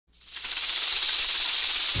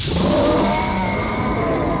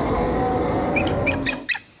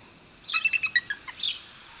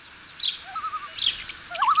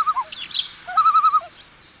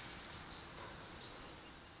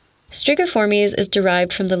Strigiformes is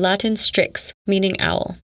derived from the Latin strix, meaning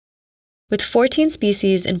owl. With 14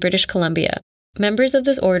 species in British Columbia, members of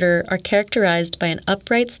this order are characterized by an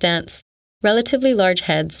upright stance, relatively large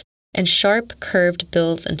heads, and sharp, curved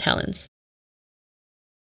bills and talons.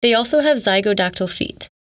 They also have zygodactyl feet,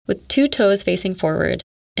 with 2 toes facing forward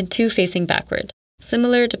and 2 facing backward,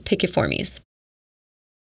 similar to Piciformes.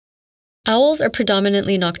 Owls are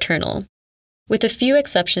predominantly nocturnal, with a few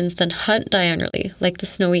exceptions that hunt diurnally, like the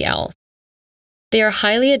snowy owl. They are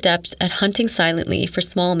highly adept at hunting silently for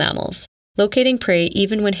small mammals, locating prey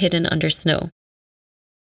even when hidden under snow.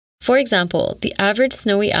 For example, the average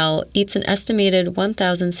snowy owl eats an estimated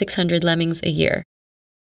 1,600 lemmings a year.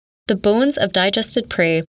 The bones of digested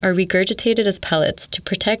prey are regurgitated as pellets to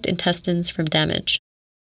protect intestines from damage.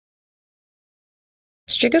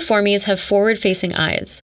 Strigiformes have forward-facing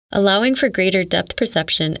eyes, allowing for greater depth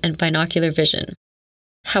perception and binocular vision.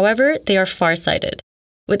 However, they are far-sighted,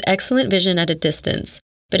 with excellent vision at a distance,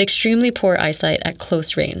 but extremely poor eyesight at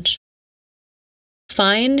close range.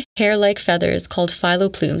 Fine, hair-like feathers called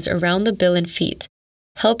phyloplumes around the bill and feet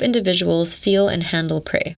help individuals feel and handle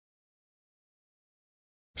prey.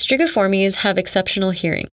 Strigiformes have exceptional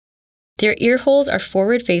hearing. Their ear holes are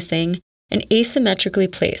forward-facing and asymmetrically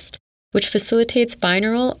placed, which facilitates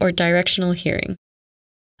binaural or directional hearing,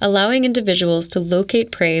 allowing individuals to locate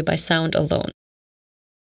prey by sound alone.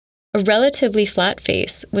 A relatively flat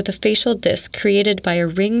face with a facial disc created by a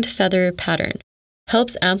ringed feather pattern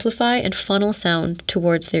helps amplify and funnel sound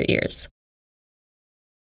towards their ears.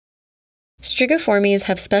 Strigiformes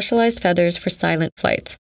have specialized feathers for silent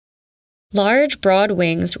flight. Large, broad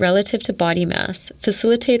wings relative to body mass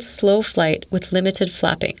facilitates slow flight with limited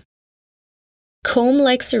flapping.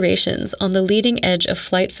 Comb-like serrations on the leading edge of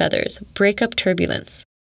flight feathers break up turbulence,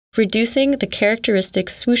 reducing the characteristic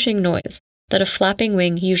swooshing noise that a flapping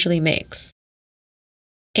wing usually makes.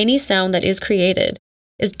 Any sound that is created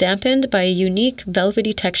is dampened by a unique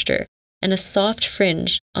velvety texture and a soft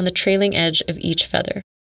fringe on the trailing edge of each feather.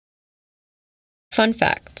 Fun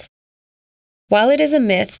fact: while it is a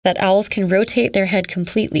myth that owls can rotate their head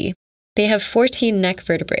completely, they have 14 neck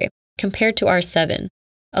vertebrae compared to our 7,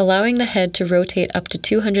 allowing the head to rotate up to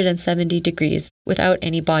 270 degrees without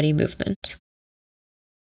any body movement.